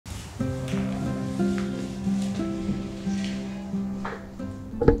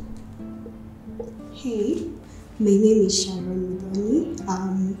My name is Sharon Muthoni.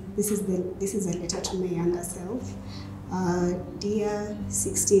 This is a letter to my younger self. Dear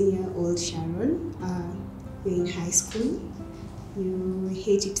 16-year-old Sharon, you're in high school. You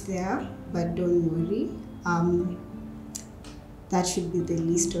hate it there, but don't worry. That should be the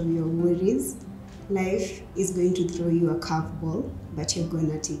least of your worries. Life is going to throw you a curveball, but you're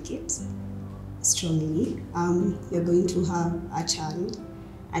gonna take it strongly. You're going to have a child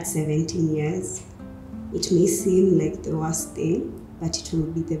at 17 years. It may seem like the worst thing, but it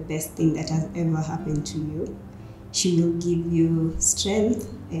will be the best thing that has ever happened to you. She will give you strength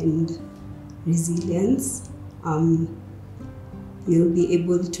and resilience. You'll be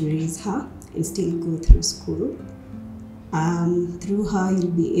able to raise her and still go through school. Through her,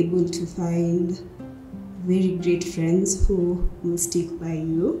 you'll be able to find very great friends who will stick by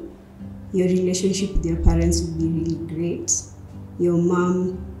you. Your relationship with your parents will be really great. Your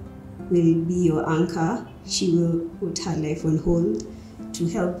mom will be your anchor. She will put her life on hold to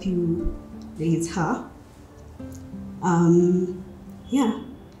help you raise her. And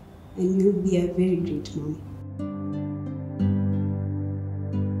you'll be a very great mom.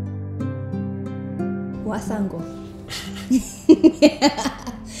 Wasango.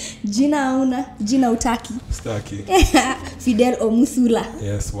 Jina utaki. Staki. Fidel Omusula.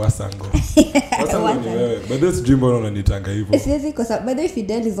 Yes, Wasango. Wasango ni wewe. But this dream bono unanitanga hivyo. Seriously, because by the way,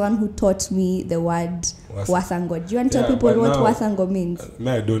 Fidel is one who taught me the word Wasango. Do you want to tell people what Wasango means?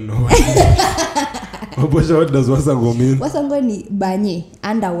 No, I don't know. What does Wasango mean? Wasango ni banye,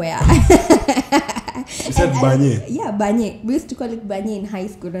 underwear. You said banye? Yeah, banye. We used to call it banye in high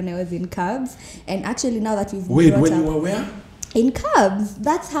school when I was in Cubs. And actually now that we've Wait, when you were where? In Cubs.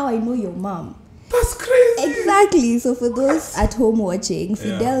 That's how I know your mom. That's crazy. Exactly. So for those at home watching,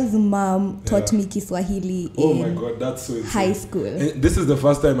 Fidel's mom taught me Kiswahili in my God, that's so insane. High school. And this is the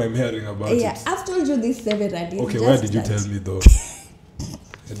first time I'm hearing about it. Yeah, I've told you this severally. Okay, why did you tell me though?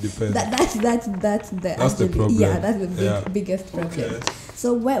 It depends. That's the problem. Yeah, that's the biggest problem. Okay.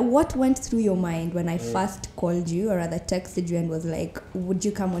 So what went through your mind when I first called you, or rather texted you and was like, would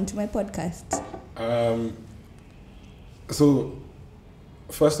you come onto my podcast? So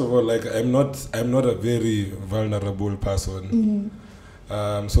first of all, like I'm not a very vulnerable person.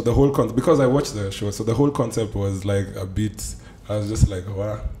 Mm-hmm. So the whole because I watched the show, so the whole concept was like a bit. I was just like,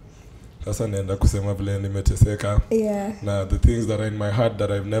 wow. Sasa naenda kusema vile nimeteseka. Yeah. Now the things that are in my heart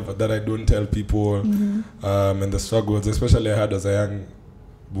that I don't tell people, and the struggles, especially I had as a young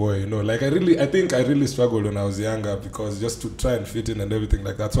boy, you know, like I think I really struggled when I was younger, because just to try and fit in and everything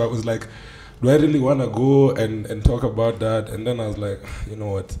like that. So I was like, do I really want to go and talk about that? And then I was like, you know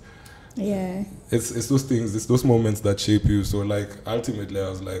what? Yeah. It's those things, it's those moments that shape you. So like ultimately I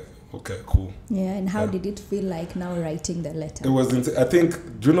was like, okay, cool. Yeah. And how did it feel like now writing the letter? It was, I think,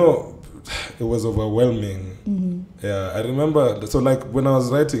 you know, it was overwhelming. Mm-hmm. Yeah, I remember. So like when I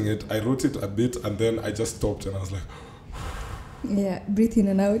was writing it, I wrote it a bit and then I just stopped and I was like, yeah, breathe in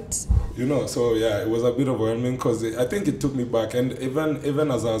and out. You know, so yeah, it was a bit overwhelming because I think it took me back, and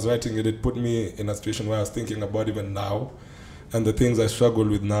even as I was writing it, it put me in a situation where I was thinking about even now, and the things I struggle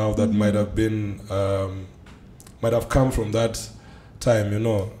with now that might have come from that time, you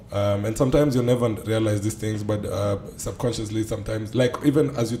know. And sometimes you never realize these things, but subconsciously sometimes, like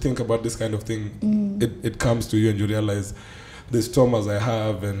even as you think about this kind of thing, it comes to you and you realize these traumas I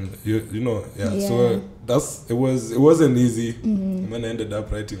have, and you know, yeah. So it wasn't easy. And then I ended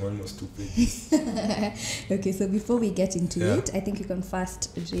up writing almost 2 pages. Okay, so before we get into it, I think you can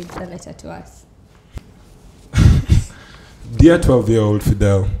first read the letter to us. Dear 12-year-old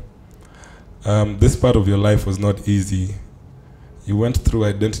Fidel, this part of your life was not easy. You went through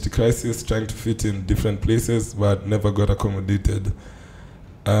identity crisis, trying to fit in different places, but never got accommodated.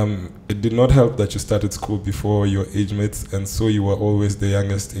 It did not help that you started school before your age mates, and so you were always the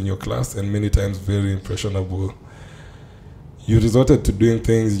youngest in your class and many times very impressionable. You resorted to doing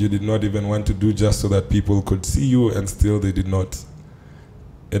things you did not even want to do just so that people could see you, and still they did not.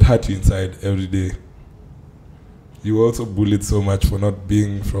 It hurt you inside every day. You were also bullied so much for not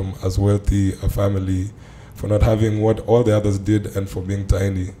being from as wealthy a family, for not having what all the others did, and for being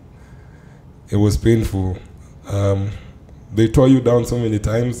tiny. It was painful. They tore you down so many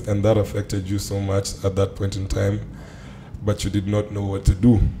times, and that affected you so much at that point in time, but you did not know what to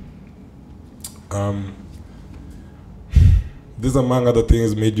do. This, among other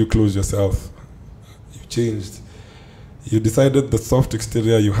things, made you close yourself. You changed. You decided the soft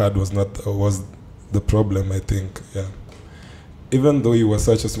exterior you had was the problem, I think, yeah. Even though you were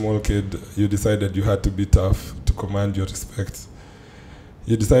such a small kid, you decided you had to be tough to command your respect.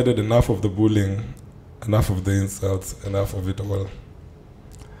 You decided enough of the bullying, enough of the insults, enough of it all.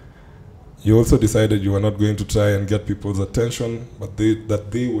 You also decided you were not going to try and get people's attention, but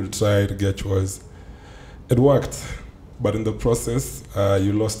that they will try to get yours. It worked, but in the process,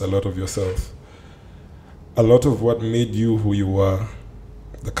 you lost a lot of yourself. A lot of what made you who you were.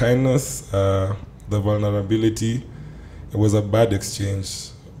 The kindness, the vulnerability, it was a bad exchange,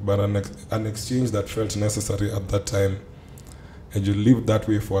 but an exchange that felt necessary at that time. And you lived that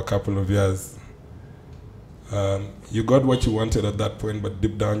way for a couple of years. You got what you wanted at that point, but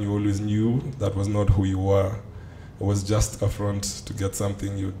deep down you always knew that was not who you were. It was just a front to get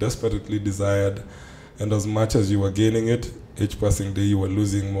something you desperately desired, and as much as you were gaining it, each passing day you were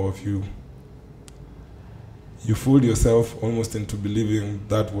losing more of you. You fooled yourself almost into believing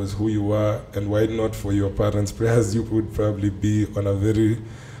that was who you were, and why not for your parents' prayers, you would probably be on a very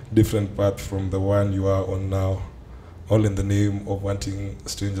different path from the one you are on now, all in the name of wanting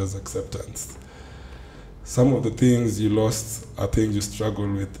strangers' acceptance. Some of the things you lost are things you struggle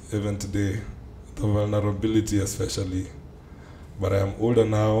with even today, the vulnerability especially. But I am older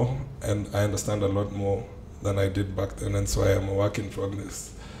now, and I understand a lot more than I did back then, and so I am a work in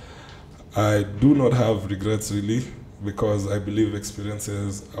progress. I do not have regrets really, because I believe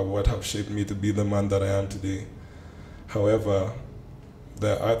experiences are what have shaped me to be the man that I am today. However,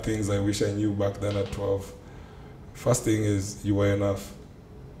 there are things I wish I knew back then at 12. First thing is, you were enough.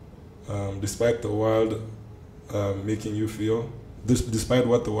 Despite the world making you feel, despite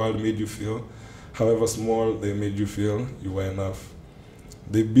what the world made you feel, however small they made you feel, you were enough.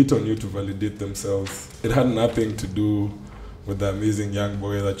 They beat on you to validate themselves. It had nothing to do with the amazing young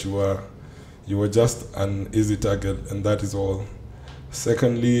boy that you were. You were just an easy target, and that is all.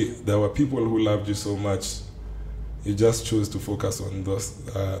 Secondly, there were people who loved you so much. You just chose to focus on those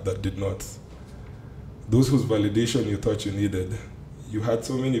that did not. Those whose validation you thought you needed. You had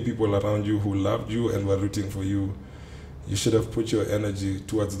so many people around you who loved you and were rooting for you. You should have put your energy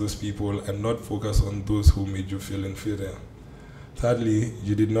towards those people and not focus on those who made you feel inferior. Thirdly,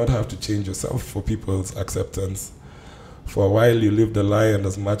 you did not have to change yourself for people's acceptance. For a while you lived a lie, and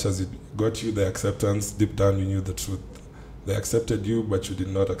as much as it got you the acceptance, deep down you knew the truth. They accepted you, but you did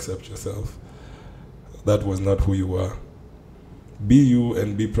not accept yourself. That was not who you were. Be you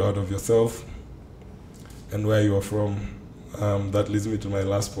and be proud of yourself and where you are from. That leads me to my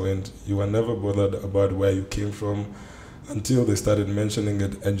last point. You were never bothered about where you came from until they started mentioning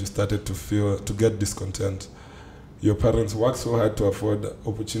it and you started to get discontent. Your parents worked so hard to afford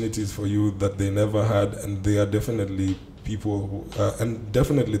opportunities for you that they never had, and they are definitely people who, and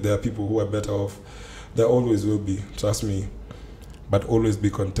definitely there are people who are better off. There always will be, trust me, but always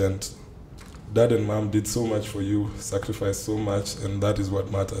be content. Dad and mom did so much for you, sacrificed so much, and that is what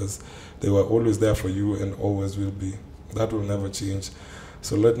matters. They were always there for you and always will be. That will never change.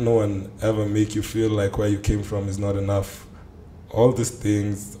 So let no one ever make you feel like where you came from is not enough. All these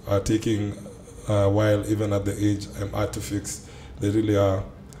things are taking a while, even at the age I'm at to fix. They really are.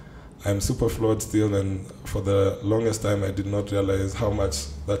 I'm super flawed still, and for the longest time I did not realize how much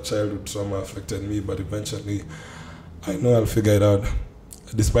that childhood trauma affected me, but eventually I know I'll figure it out.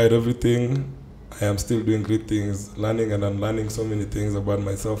 Despite everything, I am still doing great things, learning and unlearning so many things about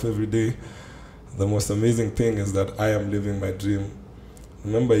myself every day. The most amazing thing is that I am living my dream.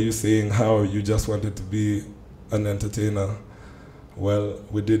 Remember you saying how you just wanted to be an entertainer? Well,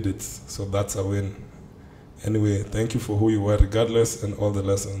 we did it, so that's a win. Anyway, thank you for who you were regardless and all the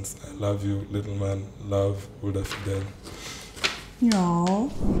lessons. I love you, little man. Love, Older Fidel.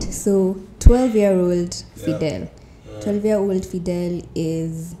 No. So, 12-year-old Fidel. 12-year-old Fidel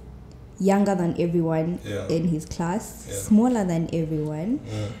is younger than everyone in his class, smaller than everyone.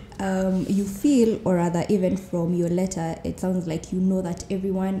 You feel, or rather even from your letter, it sounds like you know that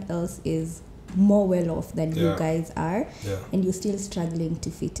everyone else is more well off than you guys are, and you're still struggling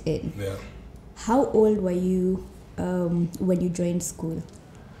to fit in. How old were you when you joined school?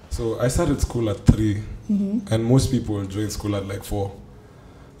 So I started school at 3, and most people join school at like 4.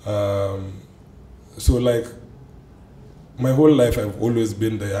 So like my whole life I've always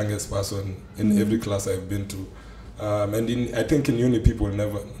been the youngest person in every class I've been to. And I think in uni people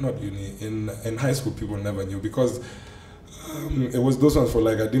never, not uni, in high school people never knew, because it was those ones for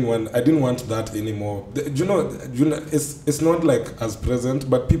like I didn't want that anymore. You know, it's not like as present,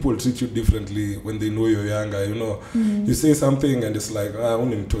 but people treat you differently when they know you're younger. You know, you say something and it's like you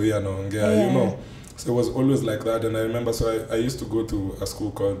know. So it was always like that. And I remember, so I used to go to a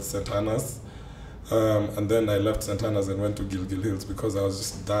school called St. Anna's, and then I left St. Anna's and went to Gilgil Hills because I was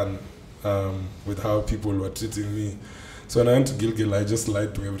just done with how people were treating me. So when I went to Gilgil, I just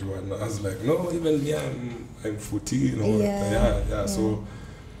lied to everyone. I was like, no, even me, I'm 14 or So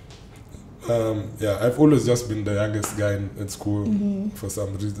Yeah, I've always just been the youngest guy in school for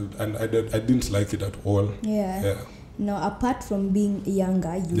some reason, and I didn't like it at all. Yeah. Now, apart from being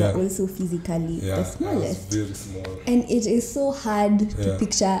younger, you are also physically the smallest. Very small. And it is so hard to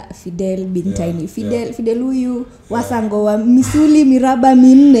picture Fidel being tiny. Fidel huyu wasango wa misuli miraba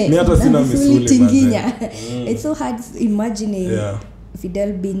minne na misuli tinginya. It's so hard imagining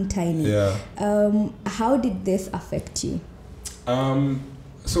Fidel being tiny. How did this affect you?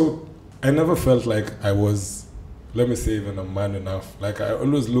 So I never felt like I was, let me say, even a man enough. Like, I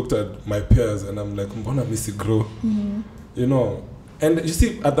always looked at my peers and I'm like, mbona misi grow? You know, and you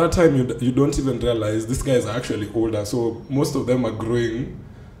see, at that time, you don't even realize this guy is actually older. So most of them are growing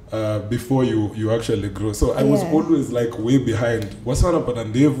before you actually grow. So I was always like way behind. Wasa wanapata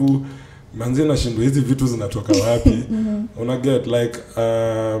ndevu, manze nashindwa hizi vitu zinatoka wapi? Una get like,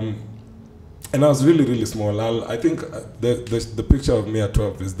 and I was really, really small. I think the picture of me at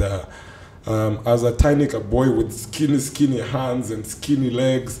 12 is there. As a tiny boy with skinny hands and skinny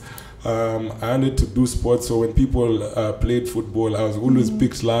legs, I wanted to do sports. So when people played football, I was always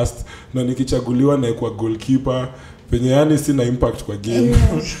picked last. Na nikichaguliwa na kwa goalkeeper. Penye yani sina impact kwa game.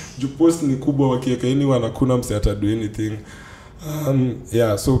 Ju post ni kubwa wakieka anyone hakuna mse ata do anything.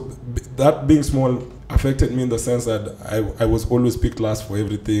 So that being small affected me in the sense that I was always picked last for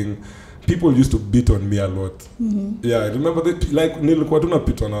everything. People used to beat on me a lot. I remember that, like, nilikuwa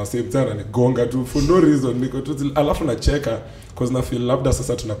tunapitwa na same time ni gonga tu for no reason. Niko tu alafu na cheka because na feel labda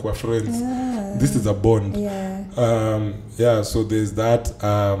sasa tunakuwa friends. This is a bond. So there's that.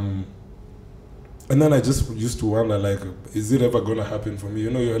 And then I just used to wonder, like, is it ever gonna happen for me?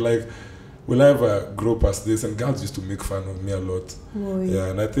 You know, you're like, will I ever grow past this? And girls used to make fun of me a lot.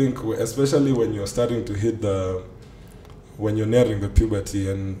 And I think especially when you're starting to hit when you're nearing the puberty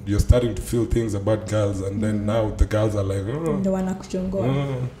and you're starting to feel things about girls, and then now the girls are like,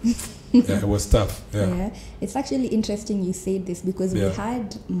 it was tough. It's actually interesting you say this because we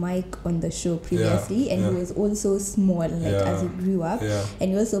had Mike on the show previously, and he was also small, like as he grew up,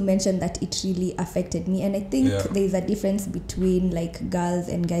 and he also mentioned that it really affected me. And I think there's a difference between like girls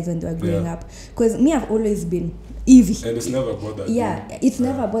and guys when they were growing up, because me, I've always been easy, and it's never bothered me. It's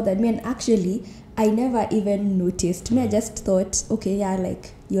never bothered me, and actually I never even noticed. Me, I just thought, okay,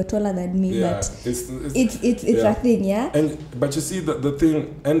 like you're taller than me, but it's a thing, but you see the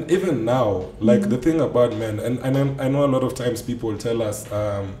thing, and even now, like the thing about men, and I know a lot of times people tell us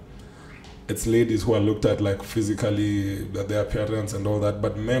it's ladies who are looked at like physically, their appearance and all that,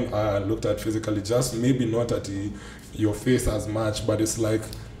 but men are looked at physically, just maybe not at your face as much, but it's like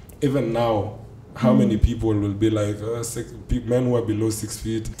even now, how many people will be like men who are below 6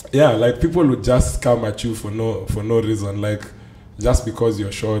 feet? Like people would just come at you for no reason, like just because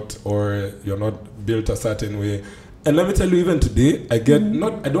you're short or you're not built a certain way. And let me tell you, even today, I get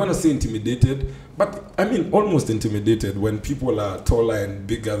I don't want to say intimidated, but I mean almost intimidated when people are taller and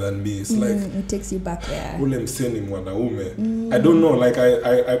bigger than me. It's like it takes you back there. I don't know, like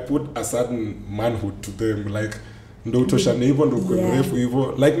I put a certain manhood to them, like ndo utoshane hivyo ndo kwa mrefu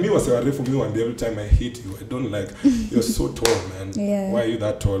hivyo, like me was a refu, me and every time I hit you, I don't like, you're so tall, man. Why are you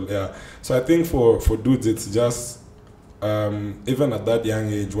that tall? So I think for dudes it's just even at that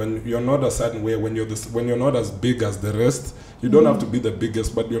young age, when you're not a certain way, when you're not as big as the rest, you don't have to be the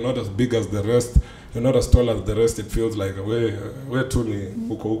biggest, but you're not as big as the rest, you're not as tall as the rest, it feels like we're tu ni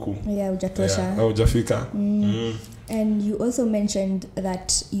huko hujatosha, hujafika. And you also mentioned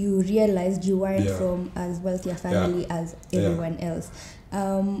that you realized you weren't from as wealthy a family as everyone else.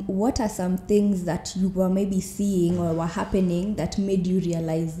 What are some things that you were maybe seeing or were happening that made you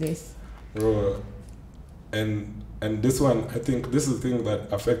realize this? And this one, I think this is the thing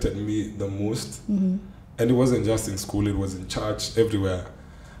that affected me the most. And it wasn't just in school, it was in church, everywhere.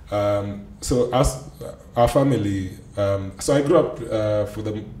 So our family, so I grew up for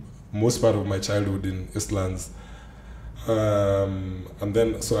the most part of my childhood in Eastlands. And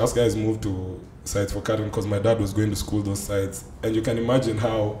then, so us guys moved to sites for Karen because my dad was going to school those sites. And you can imagine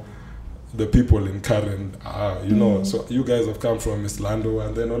how the people in Karen are, you know. So you guys have come from Islando,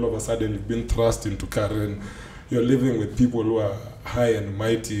 and then all of a sudden you've been thrust into Karen. You're living with people who are high and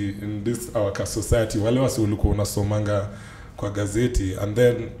mighty in this our society. Wale wasi ulikuwa unasomanga kwa gazeti. And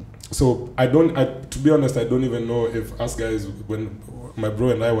then, so to be honest, I don't even know if us guys, when my bro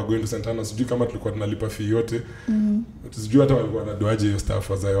and I were going to St. Anna, sijui kama tulikuwa tunalipa fee yote. Sijui hata walikuwa wanadoaje hiyo stuff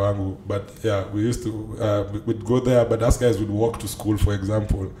wazazi wangu. But we used to, we'd go there, but us guys would walk to school, for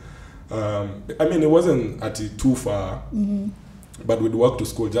example. I mean, it wasn't too far, but we'd walk to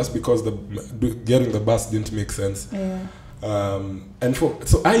school just because getting the bus didn't make sense. And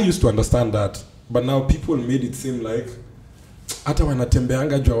so I used to understand that, but now people made it seem like hata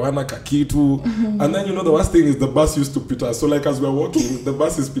wanatembeanga juu hawana kakitu. And then, you know, the worst thing is the bus used to pit us. So like as we're walking, the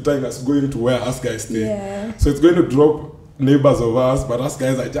bus is pitting us going to where us guys stay. Yeah. So it's going to drop neighbors of us, but us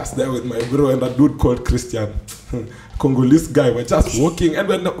guys are just there with my bro and a dude called Christian. Congolese guy. We're just walking and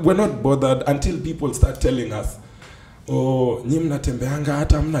we're not bothered until people start telling us, oh, nyi mnatembeanga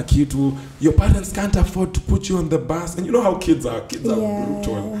hata hamna kitu. Your parents can't afford to put you on the bus. And you know how kids are. Kids are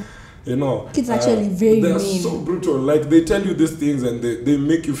brutal. You know, kids actually very they're mean. So brutal. Like they tell you these things and they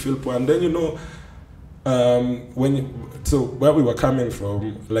make you feel poor. And then, you know, so where we were coming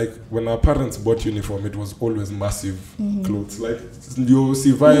from, like when our parents bought uniform, it was always massive clothes. Like you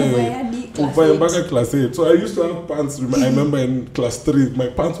see via class 8. So I used to have pants. I remember in class 3, my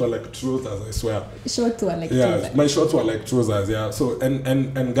pants were like trousers, I swear. Shorts were like trousers. My shorts were like trousers, yeah. So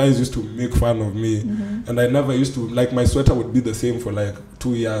and guys used to make fun of me. And I never used to, like my sweater would be the same for like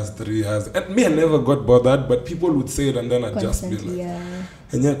 2 years, 3 years. And me, I never got bothered, but people would say it and then I'd just be like,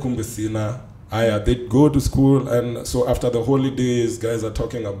 and yeah, kumbe sina. They'd go to school, and so after the holidays, guys are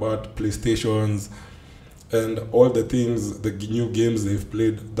talking about PlayStations and all the things, the new games they've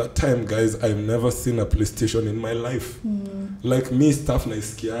played. That time, guys, I've never seen a PlayStation in my life. Like me, stuff na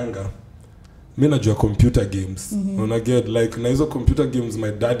iskianga. Me najua computer games. When I get like na hizo computer games,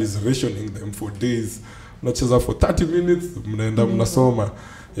 my dad is rationing them for days. Unacheza for 30 minutes, mnaenda mnasoma.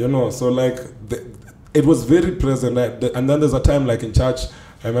 You know, so like it was very present. And then there's a time like in church,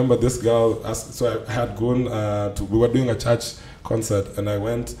 I remember this girl asked, so I had gone we were doing a church concert and I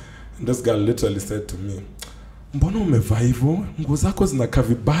went, and this girl literally said to me, mbona umevaa hivyo? Nguo zako zinakaa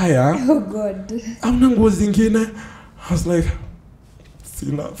vibaya. Oh God. Hamna nguo zingine. I was like,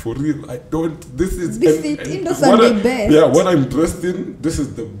 Sina, for real, I don't, this is what I'm dressed in, this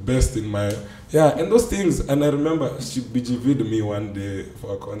is the best in my, and those things. And I remember she BGV'd me one day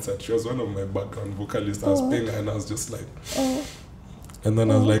for a concert. She was one of my background vocalists. I was playing and I was just like, and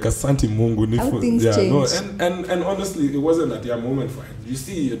then I was like, Asante Mungu. And honestly, it wasn't at your moment for it. You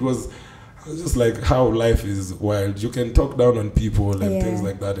see, it was just like how life is wild. You can talk down on people and things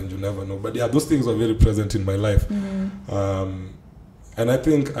like that, and you never know. But those things are very present in my life. And I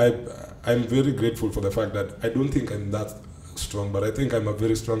think I'm very grateful for the fact that I don't think I'm that strong, but I think I'm a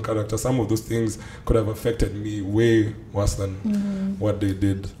very strong character. Some of those things could have affected me way worse than what they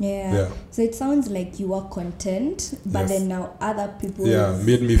did. So it sounds like you are content, but then now other people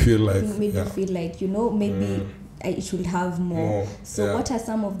made me feel like you know, maybe I should have more. So what are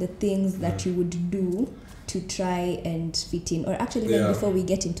some of the things that you would do to try and fit in? Or actually, before we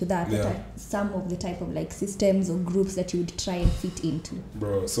get into that, what are some of the type of like systems or groups that you would try and fit into?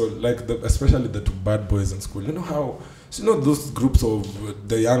 Bro, so like especially the two bad boys in school. You know how, so you know those groups of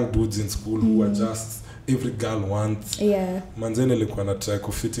the young dudes in school who are just every girl wants. Manzeni nilikuwa na try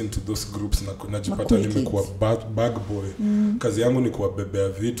to fit into those groups na najipata nimekuwa bag boy. Kazi yangu ni kuwabebea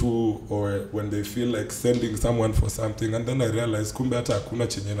vitu, or when they feel like sending someone for something, and then I realize kumbe hata hakuna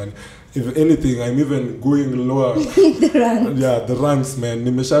chenye nani. If anything, I'm even going lower. The ranks. The ranks, man.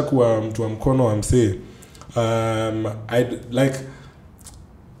 Nimeshakuwa mtu wa mkono wa msee. I'd like,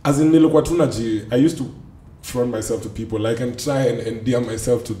 as in nilikuwa tunaji, I used to front myself to people, like, and try and endear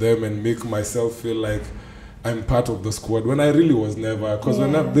myself to them and make myself feel like I'm part of the squad, when I really was never, because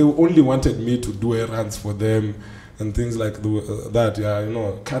when they only wanted me to do errands for them and things like that, you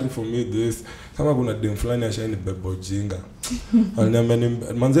know, carry for me this, kama kuna dem fulani ashaini bebo jinga.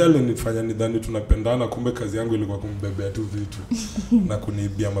 Manzi alinifanya nidhani tunapendana, kumbe kazi yangu ilikuwa kumbebea tu vitu na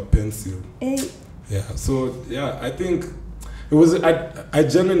kuniibia mapencil. So I think it was, I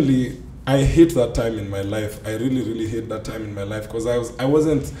genuinely, I hate that time in my life. I really hate that time in my life, because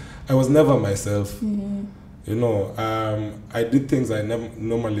I was never myself. You know, I did things I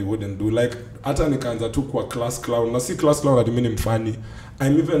normally wouldn't do. Like, hata nikaanza tu kwa class clown. Na si class clown ati mimi ni mfani.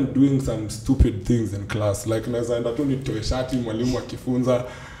 I'm even doing some stupid things in class. Like, naweza enda tu nitoe shati mwalimu akifunza.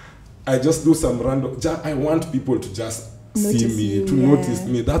 I just do some random, I want people to just see me, to notice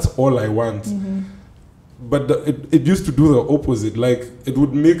me. That's all I want. But it used to do the opposite. Like, it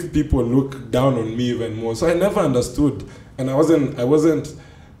would make people look down on me even more. So I never understood. And I wasn't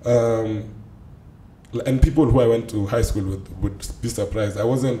and people who I went to high school with would be surprised. I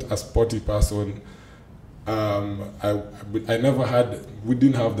wasn't a sporty person. I never had, we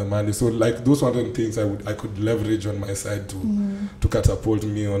didn't have the money. So like, those were the things I could leverage on my side to catapult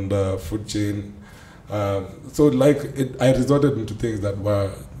me on the food chain. So like, I resorted into things that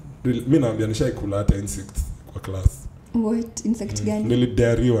were, mi naambia nishaikula hata insects kwa class. What? Insect gani?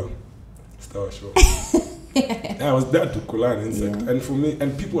 Nilidariwa. Star show. I was there to kula an insect. And for me,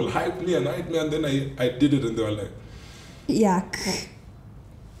 and people hyped me, and then I did it, and they were like, yuck.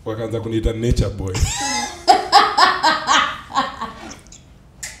 Wakaanza kuniita nature boy.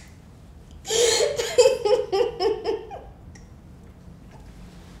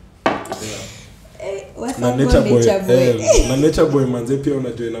 na nature boy na nature boy manze pia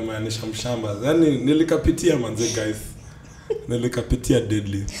unajua inamaanisha mshamba. Yaani nilikapitia manze guys. Nilikapitia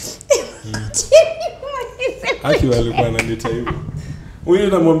deadly. Aki walikuwa ananiita hivyo. Huyu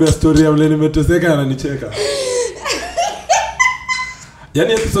namwambia story ya vile nimeteseka ananicheka.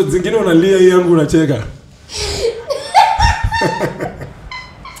 Yaani episode zingine unalia hii yangu unacheka.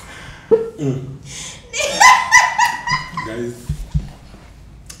 Guys.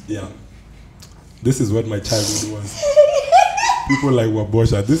 Yeah. This is what my childhood was. People like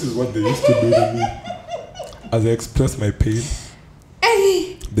Wabosha, this is what they used to do to me. As I express my pain,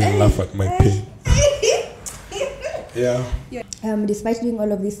 they laugh at my pain. Yeah. Despite doing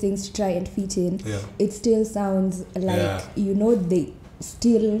all of these things to try and fit in, it still sounds like, you know, they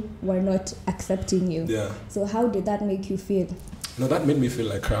still were not accepting you. Yeah. So how did that make you feel? No, that made me feel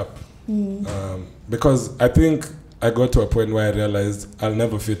like crap. Because I think I got to a point where I realized I'll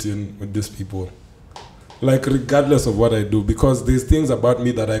never fit in with these people. Like, regardless of what I do, because there's things about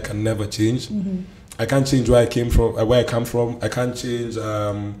me that I can never change. I can't change where I come from. I can't change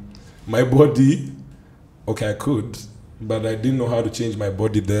my body. Okay, I could, but I didn't know how to change my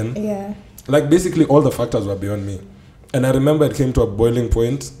body then. Yeah. Like, basically, all the factors were beyond me. And I remember it came to a boiling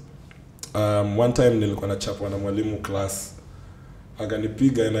point. One time, nilikuwa nachapwa na mwalimu class.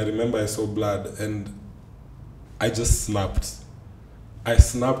 Akanipiga, and I remember I saw blood, and I just snapped. I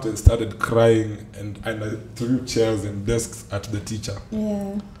snapped and started crying, and I threw chairs and desks at the teacher.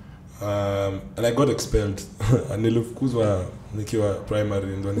 Yeah. And I got expelled. Nilifukuzwa nikiwa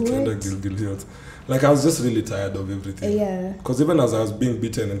primary ndo nikaenda Gilgil Hills. Like, I was just really tired of everything. Yeah. Because even as I was being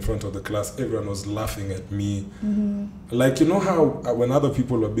beaten in front of the class, everyone was laughing at me. Like, you know how when other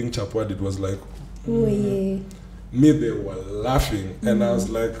people were being chapwad, it was like, me, they were laughing. And I was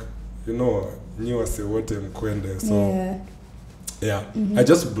like, you know, nyiwa se wote mkwende. So, yeah. I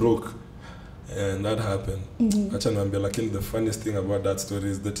just broke. And that happened. Acha niambia, lakini the funniest thing about that story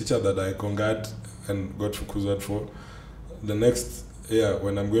is the teacher that I conquered and got fukuzwad for, the next year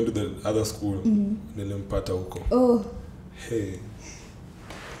when I'm going to the other school, nilimpata huko. Oh. Hey.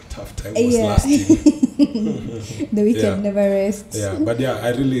 Tough time was lasting. The weekend never rests. Yeah, but yeah,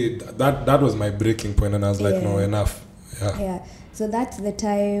 I really, that was my breaking point, and I was like, no, enough. Yeah. So that's the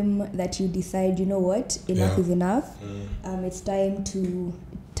time that you decide, you know what, enough is enough. It's time to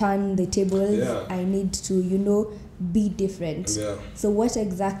turn the tables. I need to, you know, be different. So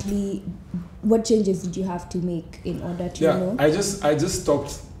what changes did you have to make in order to, you know? I just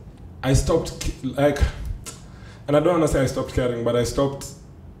stopped, like, and I don't want to say I stopped caring, but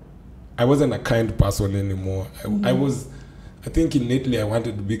I wasn't a kind person anymore. I think innately I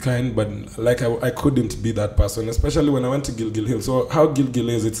wanted to be kind, but like I couldn't be that person, especially when I went to Gilgil Hills. So how Gilgil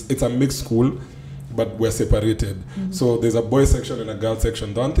is, it's a mixed school, but we're separated. So there's a boys section and a girls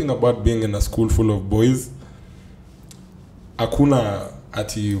section. The one thing about being in a school full of boys, akuna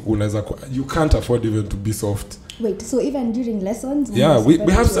ati unaweza, you can't afford even to be soft. Wait, so even during lessons? We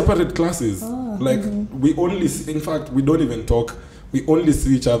have separate classes. Like we only, in fact, we don't even talk. We only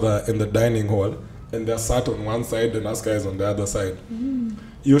see each other in the dining hall, and they're sat on one side and us guys on the other side.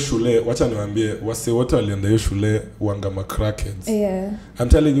 Yo shule, wacha niwaambie, wase wote walienda yo shule wanga crackheads. I'm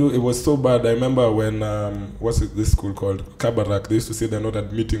telling you, it was so bad. I remember when, what's this school called? Kabarak, they used to say they're not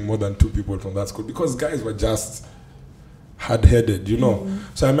admitting more than 2 people from that school because guys were just hard-headed, you know.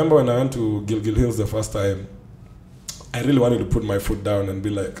 So I remember when I went to Gilgil Hills the first time, I really wanted to put my foot down and be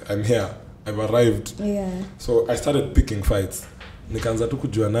like, I'm here, I've arrived. So I started picking fights. Nikaanza tu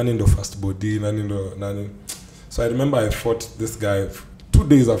kujua nani ndo first body, nani. So I remember I fought this guy 2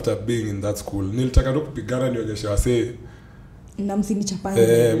 days after being in that school. Nilitaka tu kupigana nionyeshe wase na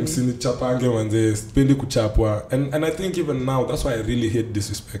msinichapange. Msinichapange manze, sipendi kuchapwa. And I think even now that's why I really hate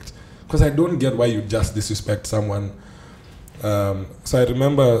disrespect, because I don't get why you just disrespect someone. So I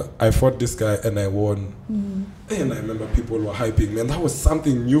remember I fought this guy and I won. And I remember people were hyping me, and that was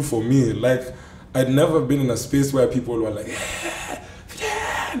something new for me. Like, I'd never been in a space where people were like,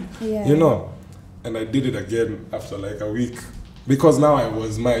 you know. And I did it again after like a week, because now I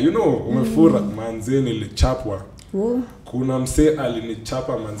was you know, umefura manze nilichapwa. Kuna mse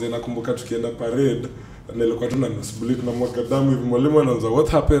alinichapa manze, nakumbuka tukienda parade, nilikuwa tu na nusbullet na mwaka damu hivi, mwalimu anaanza, what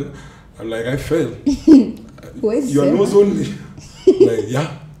happened? I'm like, I fell. Your nose only. Like,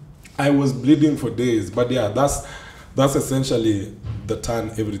 yeah, I was bleeding for days. But yeah, that's essentially the turn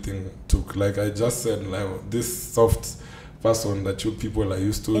everything took. Like I just said, like, this soft person that you people are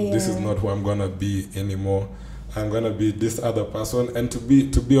used to, this is not who I'm gonna be anymore. I'm gonna be this other person. And to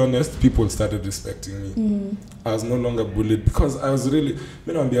be honest, people started respecting me. I was no longer bullied because I was really,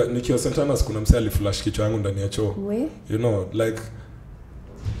 you know, nikiwa Santana kuna mse aliflash kichwa yangu ndani ya choo. You know, like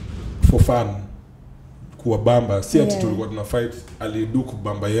for fun. kuwabamba, si ati tulikuwa tuna fight, alidu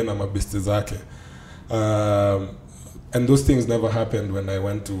kubamba yeye na mabeste zake. And those things never happened when I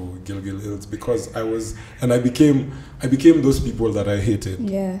went to Gilgil Hills, because I became those people that I hated.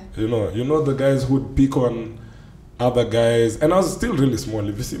 Yeah. You know the guys who'd pick on other guys, and I was still really small.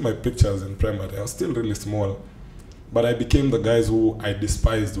 If you see my pictures in primary, I was still really small. But I became the guys who I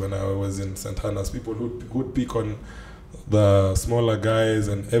despised when I was in St. Hannah's. People who'd pick on the smaller guys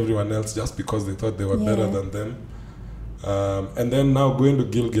and everyone else just because they thought they were better than them. And then now going to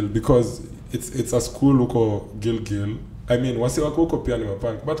Gilgil, because it's a school huko Gilgil. I mean, wasi wako huko pia ni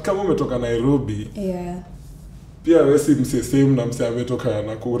mapunk. But kama umetoka Nairobi, pia wesi mse same na mse ametoka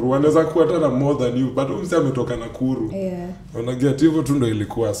Nakuru. Wanaweza kuwa hata na more than you, but mse ametoka Nakuru. Unaget, hivyo tu ndo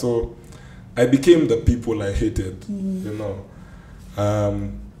ilikuwa. So I became the people I hated, you know.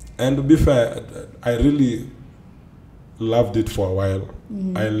 And to be fair, I really loved it for a while.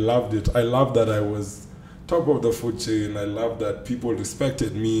 I loved it. I loved that I was top of the food chain. I loved that people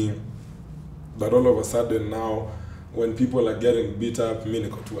respected me. But all of a sudden now, when people are getting beat up, me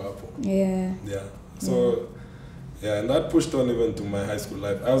niko tu hapo. Yeah. So and that pushed on even to my high school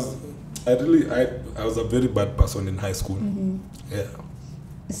life. I was a very bad person in high school. Yeah.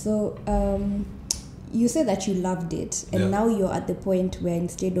 So you said that you loved it, and now you're at the point where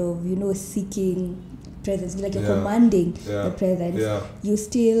instead of seeking presence, like you're commanding the presence, you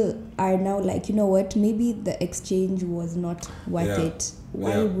still are now like, you know what, maybe the exchange was not worth it.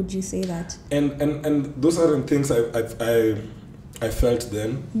 Why would you say that? And those aren't things I felt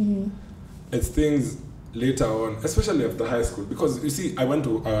then. It's things later on, especially after high school, because you see, I went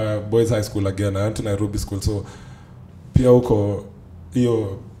to boys high school again. I went to Nairobi school, so pia huko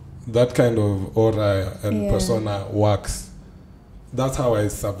that kind of aura and persona works. That's how I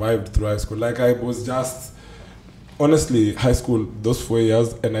survived through high school. Like, I was just, honestly, high school, those 4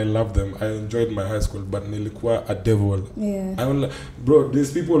 years, and I loved them. I enjoyed my high school, but nilikuwa a devil. Bro,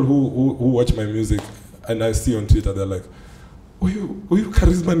 there's people who watch my music, and I see on Twitter, they're like, huyu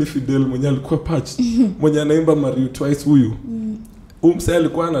charisma ni Fidel mwenye alikuwa patch, mwenye anaimba Mario Twice huyu. Umse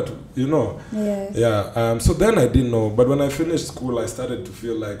alikuwa na tu, you know. So then I didn't know, but when I finished school, I started to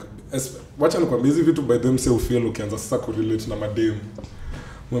feel like, wacha nikwambia hizi vitu by them say ufeel ukianza sasa kurelate na madem.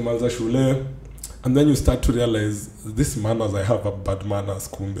 Umemaliza shule, and then you start to realize this manners I have a bad manners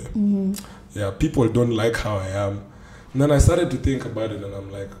kumbe. People don't like how I am. And then I started to think about it, and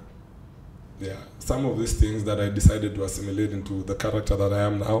I'm like, some of these things that I decided to assimilate into the character that I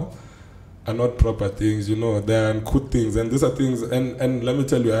am now are not proper things, you know. They are good things, and these are things, and let me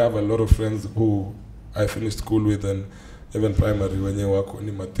tell you, I have a lot of friends who I finished school with, and even primary, wenye wako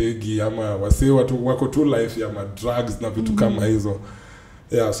ni mategi ama wase watu wako tu life ya ma drugs na vitu kama hizo.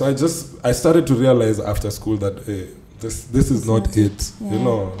 So I started to realize after school that this is not it. You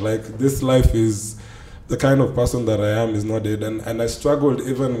know, like, this life is, the kind of person that I am is not it. And I struggled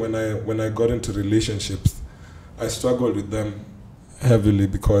even when I got into relationships. I struggled with them heavily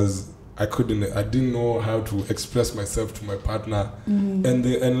because I didn't know how to express myself to my partner. And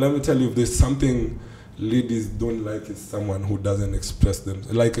let me tell you, if there's something ladies don't like, is someone who doesn't express them.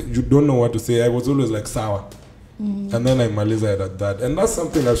 Like, you don't know what to say. I was always like sour. And then I maliza it at that. And that's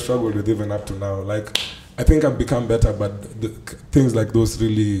something I struggled with even up to now. Like, I think I've become better, but things like those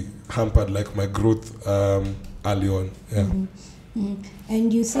really hampered like my growth early on.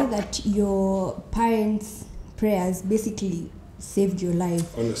 And you say that your parents' prayers basically saved your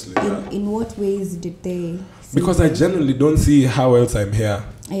life. Honestly, in what ways did they? Because I genuinely don't see how else I'm here.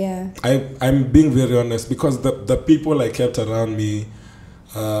 I'm being very honest, because the people I kept around me,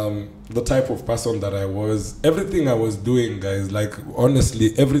 the type of person that I was, everything I was doing, guys, like,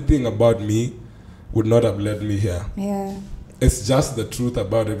 honestly, everything about me would not have led me here. It's just the truth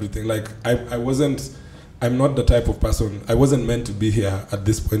about everything. Like, I'm not the type of person, I wasn't meant to be here at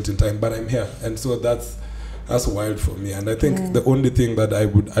this point in time, but I'm here. And so that's wild for me. And I think the only thing that I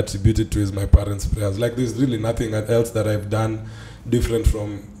would attribute it to is my parents' prayers. Like, there's really nothing else that I've done different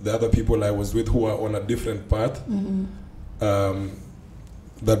from the other people I was with who are on a different path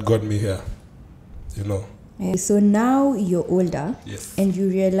that got me here, you know. So now you're older, yes, and you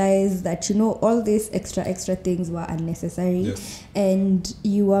realize that, you know, all these extra things were unnecessary, yes, and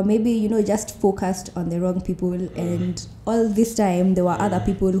you were maybe, you know, just focused on the wrong people, and all this time there were other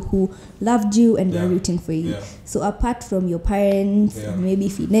people who loved you and were rooting for you. So apart from your parents, maybe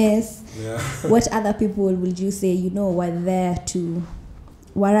finesse, what other people would you say, you know, were there to,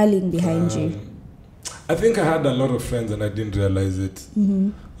 were rallying behind you? I think I had a lot of friends and I didn't realize it.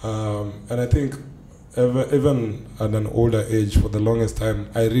 And I think even at an older age, for the longest time,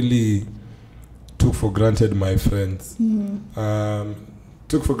 I really took for granted my friends.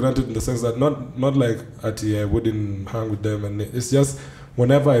 took for granted in the sense that not like I wouldn't hang with them, and it's just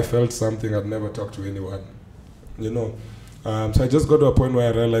whenever I felt something, I'd never talk to anyone, you know. So I just got to a point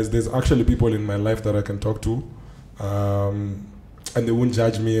where I realized there's actually people in my life that I can talk to, and they won't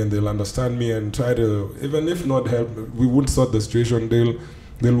judge me, and they'll understand me and try to, even if not help, we won't sort the situation,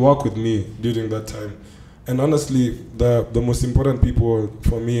 they'll walk with me during that time. And honestly, the most important people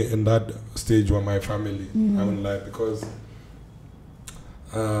for me in that stage were my family. I won't lie, because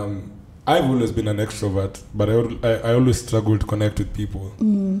I've always been an extrovert, but I always struggle to connect with people,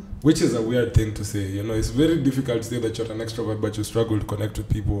 which is a weird thing to say. You know, it's very difficult to say that you're an extrovert, but you struggle to connect with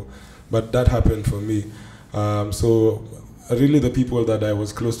people. But that happened for me. So really the people that I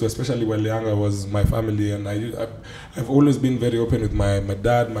was close to, especially while younger, was my family. And I've always been very open with my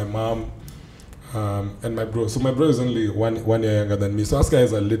dad, my mom, and my bro. So my bro is only one year younger than me. So us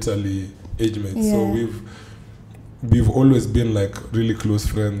guys are literally age mates. Yeah. So we've always been like really close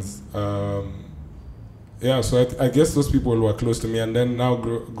friends. Yeah, so I guess those people were close to me. And then now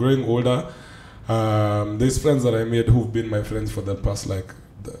growing older, there's friends that I made who've been my friends for the past, like,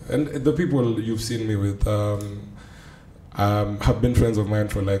 and the people you've seen me with have been friends of mine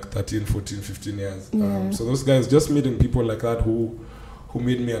for like 13, 14, 15 years. Yeah. So those guys, just meeting people like that who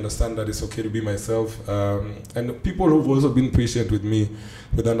made me understand that it's okay to be myself. And people who've also been patient with me,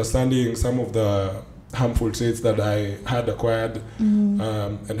 with understanding some of the harmful traits that I had acquired,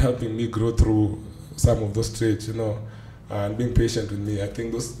 and helping me grow through some of those traits, you know, and being patient with me. I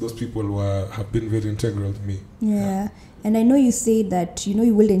think those people have been very integral to me. Yeah. And I know you say that, you know,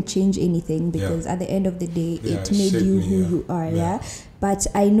 you wouldn't change anything because at the end of the day, it made you who you are, yeah? But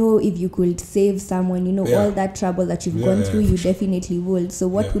I know if you could save someone, you know, all that trouble that you've gone through, you definitely would. So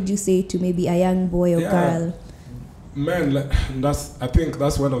what would you say to maybe a young boy or girl? Man, I think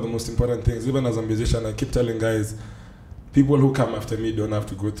that's one of the most important things. Even as a musician, I keep telling guys, people who come after me don't have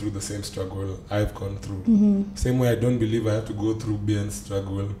to go through the same struggle I've gone through. Same way I don't believe I have to go through Bien's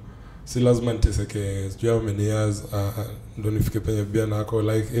struggle. Silazman teseke, how many years, don't if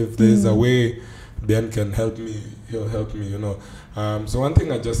like if there's a way Bien can help me, he'll help me, you know. So one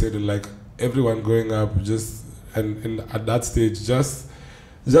thing I just said, like, everyone growing up, just and at that stage, just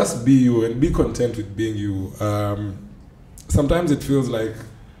be you and be content with being you. Sometimes it feels like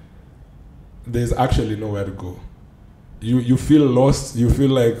there's actually nowhere to go. You feel lost. You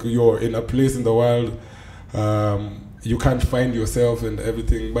feel like you're in a place in the world. You can't find yourself and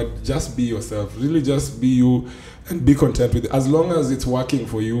everything, but just be yourself. Really just be you and be content with it. As long as it's working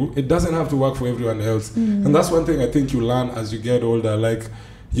for you, it doesn't have to work for everyone else. And that's one thing I think you learn as you get older. Like,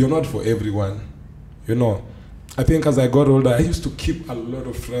 you're not for everyone, you know. I think as I got older, I used to keep a lot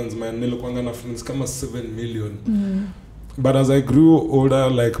of friends, man. Nilukwanga friends, come 7 million. But as I grew older,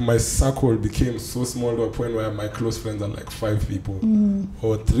 like, my circle became so small to a point where my close friends are like 5 people,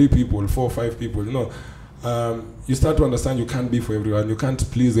 or 3 people, 4 or 5 people, you know. You start to understand you can't be for everyone, you can't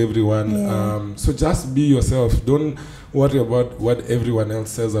please everyone. So just be yourself. Don't worry about what everyone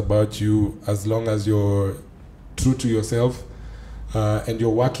else says about you, as long as you're true to yourself. And you're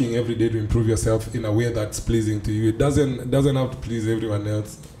working every day to improve yourself in a way that's pleasing to you. It doesn't have to please everyone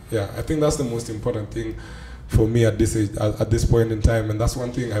else. Yeah, I think that's the most important thing for me at this age, at this point in time, and that's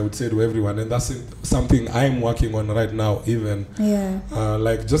one thing I would say to everyone, and that's something I'm working on right now, even.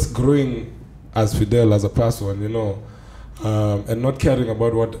 Like, just growing as Fidel, as a person, you know, and not caring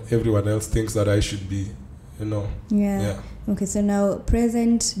about what everyone else thinks that I should be, you know. Okay, so now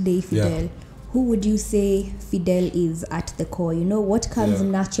present day Fidel. Who would you say Fidel is at the core? You know, what comes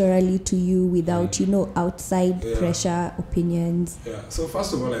naturally to you without, you know, outside pressure, opinions? So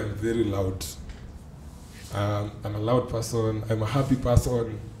first of all, I'm very loud. I'm a loud person. I'm a happy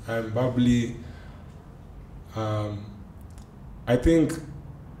person. I'm bubbly. I think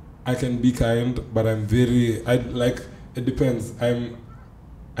I can be kind, but it depends. I'm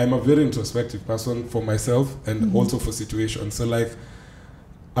a very introspective person for myself and also for situations. So, like,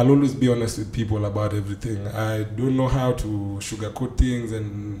 I'll always be honest with people about everything. I don't know how to sugarcoat things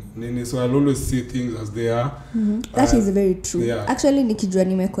and so I'll always say things as they are. That is very true. Actually, nikijua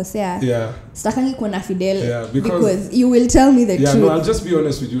nimekosea. Stakangi kuwa na Fidel because you will tell me the truth. No, I'll just be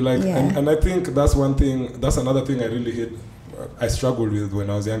honest with you. Like, and I think that's one thing. That's another thing I really hate. I struggled with when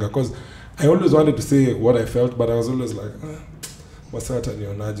I was younger, because I always wanted to say what I felt, but I was always like,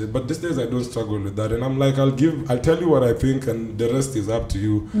 but these days I don't struggle with that, and I'm like, I'll tell you what I think, and the rest is up to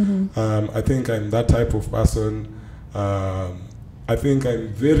you. I think I'm that type of person. I think I'm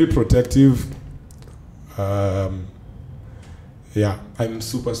very protective. I'm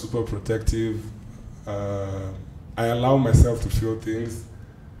super, super protective. I allow myself to feel things.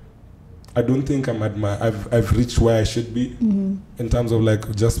 I don't think I'm at my, I've reached where I should be in terms of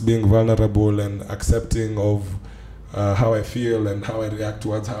like just being vulnerable and accepting of how I feel and how I react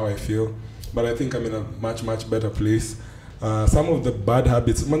towards how I feel. But I think I'm in a much, much better place. Some of the bad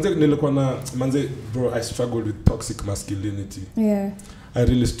habits, bro, I struggled with toxic masculinity. Yeah. I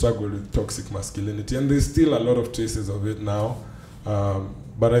really struggled with toxic masculinity, and there's still a lot of traces of it now.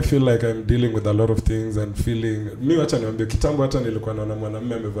 But I feel like I'm dealing with a lot of things and feeling. Mi wacha niambie kitambo hata nilikuwa naona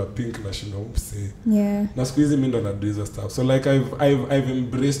mwanamume amevaa pink na shino upsi. Yeah. Na siku hizi mimi ndo na do hizo stuff. So like I've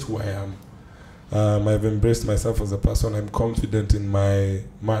embraced who I am. I've embraced myself as a person. I'm confident in my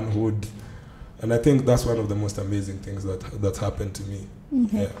manhood. And I think that's one of the most amazing things that's happened to me.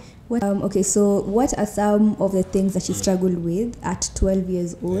 Yeah. Okay, so what are some of the things that you struggled with at 12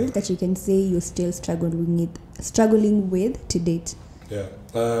 years old that you can say you're still struggling with to date? Yeah.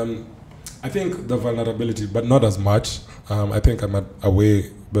 I think the vulnerability, but not as much. I think I'm at a way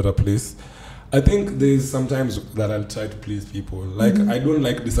better place. I think there's sometimes that I'll try to please people. Like, I don't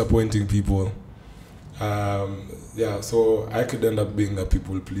like disappointing people. Yeah, so I could end up being a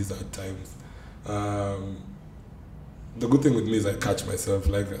people pleaser at times. The good thing with me is I catch myself.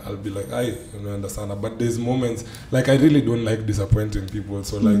 Like, I'll be like, I understand. But there's moments, like, I really don't like disappointing people.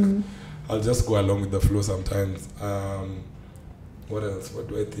 So, like, I'll just go along with the flow sometimes. What else? What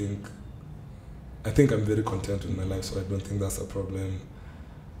do I think? I think I'm very content with my life, so I don't think that's a problem.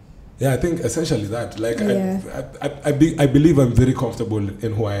 Yeah, I think essentially that. Like, I believe I'm very comfortable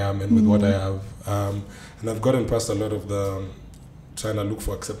in who I am and with what I have. And I've gotten past a lot of the trying to look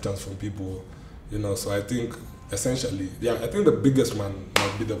for acceptance from people, you know. So I think essentially, yeah, I think the biggest one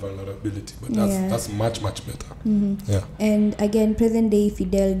might be the vulnerability, but that's much, much better. Yeah. And again, present day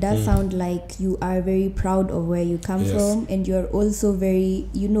Fidel does sound like you are very proud of where you come from, and you're also very,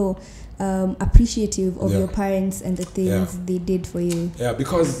 you know, appreciative of your parents and the things they did for you. Yeah,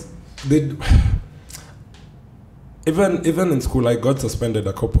 because they even in school I got suspended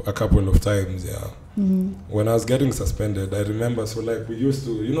a couple of times. When I was getting suspended, I remember, so like we used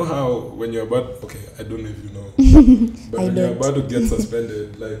to, you know how when you're about, okay, I don't know if you know, but when you're about to get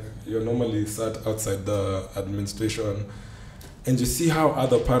suspended, like you're normally sat outside the administration and you see how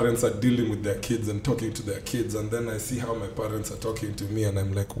other parents are dealing with their kids and talking to their kids, and then I see how my parents are talking to me and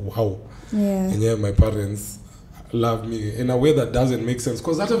I'm like, wow. And my parents love me in a way that doesn't make sense,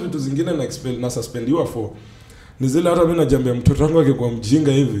 because hata vitu zingine na suspendiwa for nizile hata mimi najambia mtoto wangu akikuwa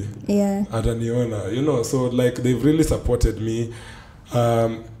mjinga hivi ataniona, you know. So like they've really supported me,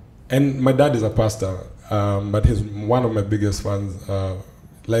 and my dad is a pastor, but he's one of my biggest fans.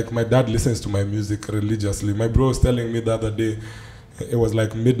 Like my dad listens to my music religiously. My bro was telling me the other day, it was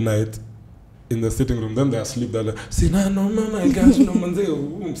like midnight in the sitting room, then they're asleep, they're like, see, no mama, I got you, no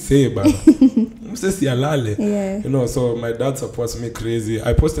manze, say bana, si alale, you know. So my dad supports me crazy.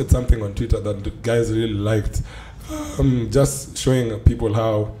 I posted something on Twitter that the guys really liked, just showing people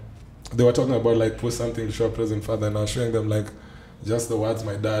how they were talking about, like, post something to show a present father, and I was showing them like just the words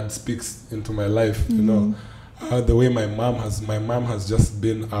my dad speaks into my life, you know. The way my mom has just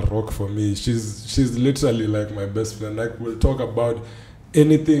been a rock for me. She's literally like my best friend. Like, we'll talk about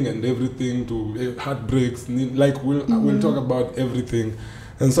anything and everything, to heartbreaks, like we'll talk about everything.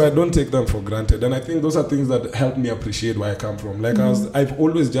 And so I don't take them for granted, and I think those are things that help me appreciate where I come from. Like I've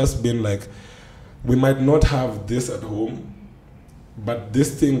always just been like, we might not have this at home, but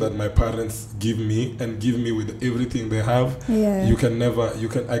this thing that my parents give me and give me with everything they have, I can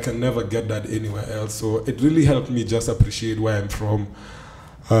never get that anywhere else. So it really helped me just appreciate where I'm from.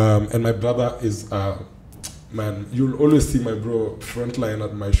 And my brother is man, you'll always see my bro frontline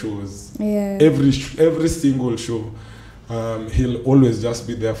at my shows. Every single show, he'll always just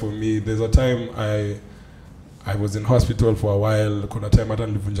be there for me. There's a time I was in hospital for a while. Kuna time hata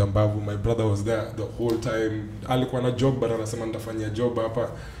nilivunja mbavu. My brother was there the whole time. Alikuwa na job, but anasema nitafanyia job hapa.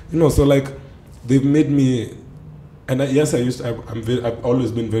 You know, so like they've made me, and I've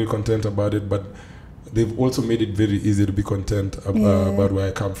always been very content about it, but they've also made it very easy to be content about where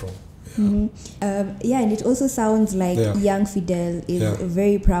I come from. And it also sounds like young Fidel is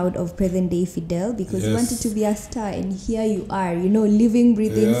very proud of present day Fidel, because you wanted to be a star, and here you are, you know, living,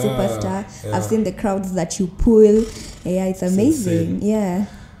 breathing superstar. I've seen the crowds that you pull. It's amazing. You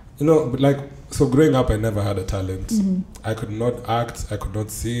know, but like, so growing up I never had a talent. I could not act, I could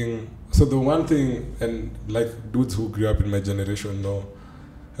not sing. So the one thing, and like dudes who grew up in my generation know,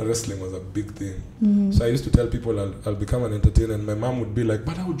 wrestling was a big thing. So I used to tell people I'll become an entertainer, and my mom would be like,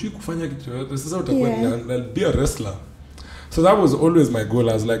 but how would you kufanya kitu? This is how I'll be a wrestler. So that was always my goal.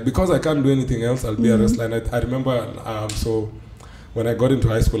 I was like, because I can't do anything else, I'll be a wrestler. And I remember, so when I got into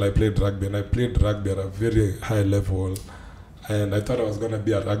high school, I played rugby, and I played rugby at a very high level. and I thought I was going to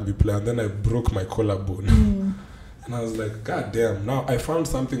be a rugby player, and then I broke my collarbone. And I was like, God damn, now I found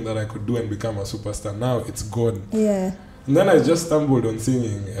something that I could do and become a superstar. Now it's gone. Yeah. And then I just stumbled on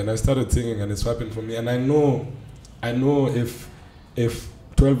singing, and I started singing, and it's happened for me. And I know if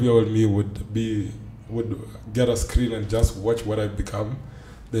 12-year-old me would get a screen and just watch what I've become,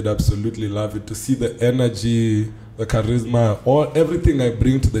 they'd absolutely love it. To see the energy, the charisma, everything I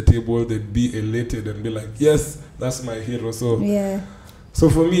bring to the table, they'd be elated and be like, yes, that's my hero. So yeah. So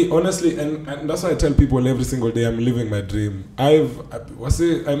for me, honestly, and that's why I tell people every single day, I'm living my dream. I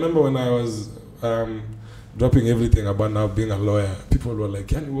remember when I was dropping everything about now being a lawyer, people were like,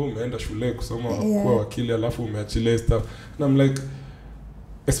 yani wewe umeenda shule kusoma kuwa wakili alafu umeachilia stuff. And I'm like,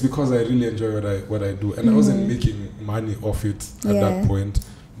 it's because I really enjoy what I do. And I wasn't making money off it at that point.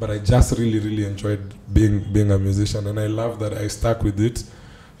 But I just really enjoyed being a musician. And I love that I stuck with it,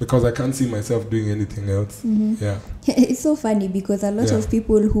 because I can't see myself doing anything else. Yeah. It's so funny because a lot of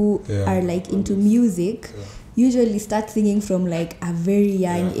people who are like into music usually start singing from like a very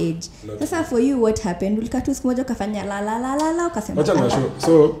young age. Sasa for you, what happened? Ulika siku moja ukafanya la la la la la ukasema.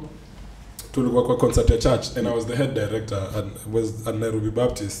 So tulikuwa kwa concert at church, and I was the head director, and was at Nairobi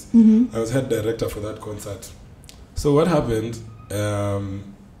Baptist. I was head director for that concert. So what happened?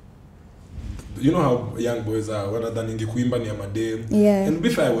 You know how young boys are, wanadhaningi kuimba ni amadem. And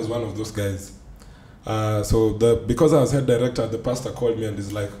before I was one of those guys. Because I was head director, the pastor called me and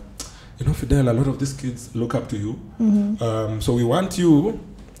is like, you know, Fidel, a lot of these kids look up to you. So we want you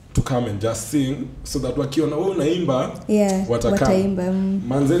to come and just sing, so that wakiona wewe unaimba wataimba.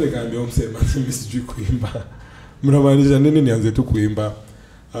 Manze nikaambia manze mimi sijui kuimba. Mnamaanisha nini nianze tu kuimba?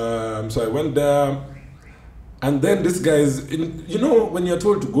 So I went there. And then this guys, you know, when you're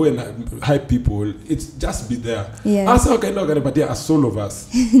told to go and hype people, it's just be there. Also, kind of a soul of us.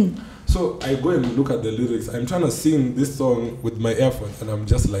 So I go and look at the lyrics. I'm trying to sing this song with my earphones, and I'm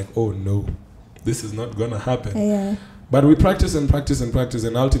just like, oh no, this is not gonna happen. But we practice and practice and practice,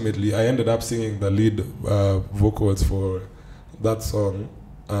 and ultimately I ended up singing the lead vocals for that song.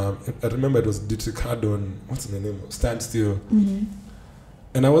 I remember it was Dietrich Haddon, what's the name? Stand Still.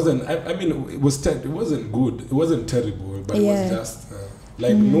 And I wasn't, I mean, it wasn't good, it wasn't terrible, but it was just,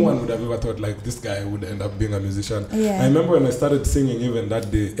 like, no one would have ever thought, like, this guy would end up being a musician. I remember when I started singing, even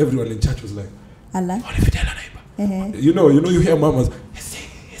that day, everyone in church was like, you know, you hear mamas, he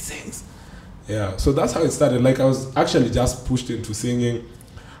sings. Yeah, so that's how it started. Like, I was actually just pushed into singing.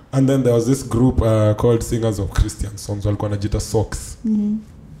 And then there was this group called Singers of Christian Songs, walikuwa wanajita SOCS.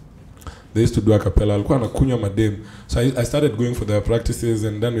 They used to do a cappella. Alikuwa anakunywa madem. So I started going for their practices,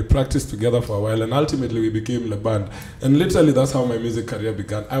 and then we practiced together for a while, and ultimately we became the band. And literally that's how my music career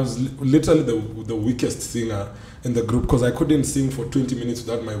began. I was literally the weakest singer in the group, because I couldn't sing for 20 minutes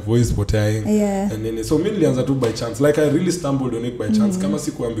without my voice potaing. And then so mimi nilianza tu by chance. Like I really stumbled on it by chance. Kama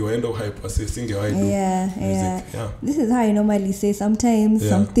sikuambiwa enda hype wase singe why do music. This is how I normally say sometimes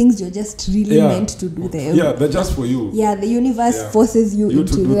some things you're just really meant to do them. Yeah, they're just for you. Yeah, the universe forces you into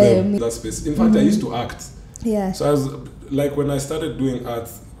to do them. That space. In fact, I used to act. So I was like, when I started doing art,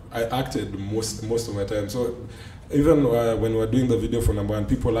 I acted most of my time. So even when we were doing the video for number one,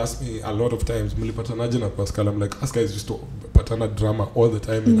 people ask me a lot of times, "Mulipatanaje na Pascal?" I'm like, "Us guys used to patana drama all the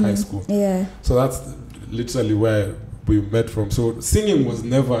time in high school." So that's literally where we met from. So singing was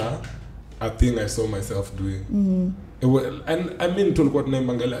never a thing I saw myself doing. It was, and I mean, tulikuwa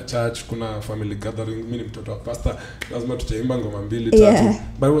tunaimbanga church, kuna family gathering, mimi ni mtoto wa pastor, lazima tutaimba ngoma mbili tatu.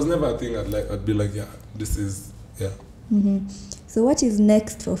 But it was never a thing I'd be like, yeah, this is, So what is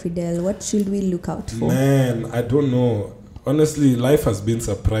next for Fidel? What should we look out for? Man, I don't know. Honestly, life has been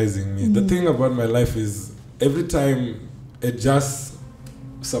surprising me. The thing about my life is every time it just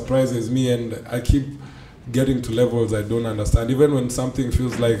surprises me, and I keep getting to levels I don't understand. Even when something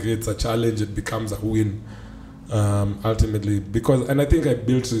feels like it's a challenge, it becomes a win. Ultimately, and I think I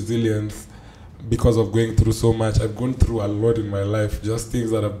built resilience because of going through so much. I've gone through a lot in my life, just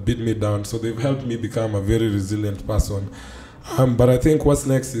things that have beat me down. So they've helped me become a very resilient person. But I think what's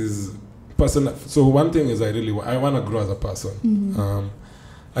next is personal. So one thing is I want to grow as a person.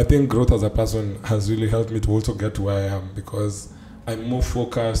 I think growth as a person has really helped me to also get to where I am, because I'm more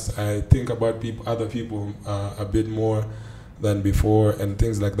focused. I think about other people a bit more than before, and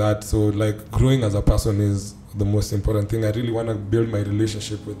things like that. So like growing as a person is the most important thing. I really want to build my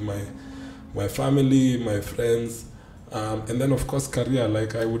relationship with my family, my friends, and then of course career.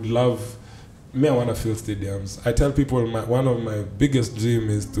 Like I would love, I want to fill stadiums. I tell people one of my biggest dream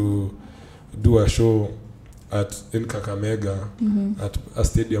is to do a show in Kakamega at a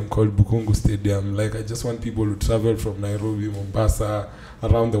stadium called Bukungu Stadium. Like I just want people to travel from Nairobi, Mombasa,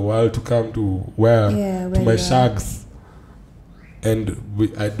 around the world to come to to my shags and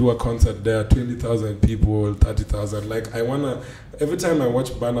I do a concert there, 20,000 people, 30,000. Like I wanna, every time I watch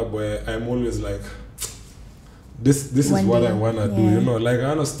Burna Boy, I'm always like, this is what I wanna do, you know. Like I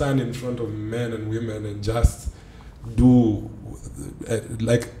wanna stand in front of men and women and just do,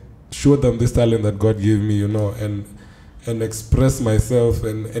 like, show them this talent that God gave me, you know, and express myself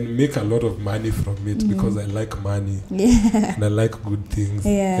and make a lot of money from it because I like money and I like good things.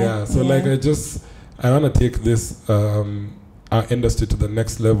 So like I want to take this our industry to the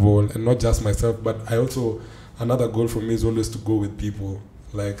next level, and not just myself, but I also, another goal for me is always to go with people.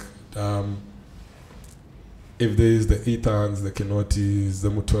 Like if there is the Ethans, the Kenotis, the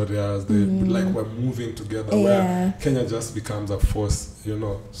Mutorias, like we're moving together where Kenya just becomes a force, you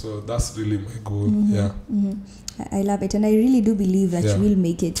know. So that's really my goal. I love it, and I really do believe that you will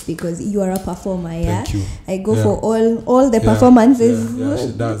make it, because you are a performer. Thank you. I go for all the performances.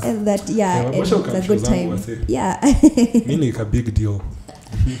 She does. And that and it's a good time. Meaning a big deal.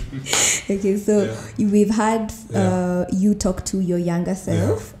 Okay, so we've had you talk to your younger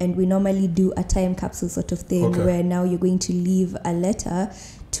self, and we normally do a time capsule sort of thing where now you're going to leave a letter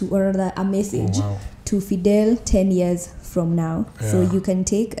to, or rather a message to Fidel 10 years from now. So you can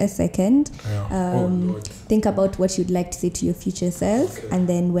take a second, think about what you'd like to say to your future self, and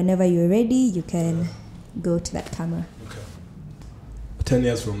then whenever you're ready, you can go to that camera. 10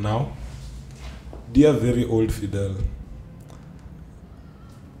 years from now, dear very old Fidel,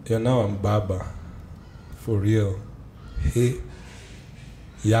 you're now Mbaba, for real. Hey,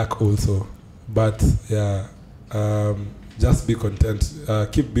 Yak also. But just be content.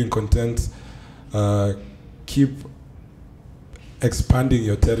 Keep being content. Keep expanding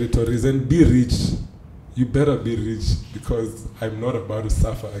your territories and be rich. You better be rich, because I'm not about to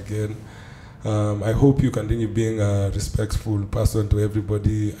suffer again. I hope you continue being a respectful person to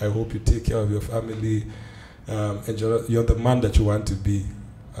everybody. I hope you take care of your family. And you're the man that you want to be.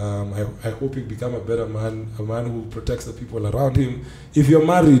 I hope you become a better man, a man who protects the people around him. If you're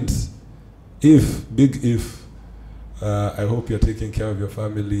married, big if, I hope you're taking care of your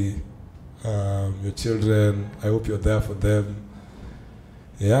family, your children. I hope you're there for them.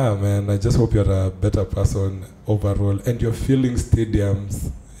 Yeah, man, I just hope you're a better person overall. And you're filling stadiums,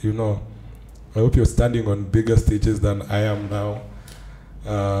 you know. I hope you're standing on bigger stages than I am now.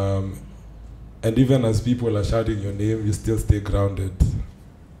 And even as people are shouting your name, you still stay grounded.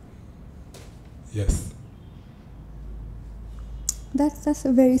 Yes. That's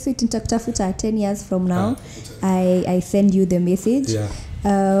a very sweet. Ntakutafuta 10 years from now, I send you the message.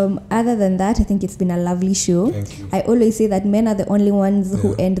 Other than that, I think it's been a lovely show. Thank you. I always say that men are the only ones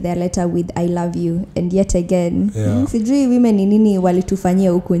who end their letter with "I love you," and yet again, sijui women ni nini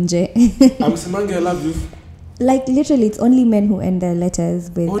walitufanyia huku nje. Amsemange I love you. Like literally, it's only men who end their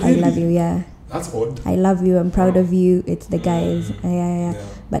letters with "I love you." Yeah. That's odd. I love you. I'm proud of you. It's the guys.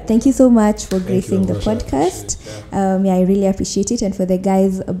 But thank you so much for gracing the podcast. I really appreciate it. And for the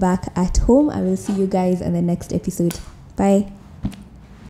guys back at home, I will see you guys in the next episode. Bye.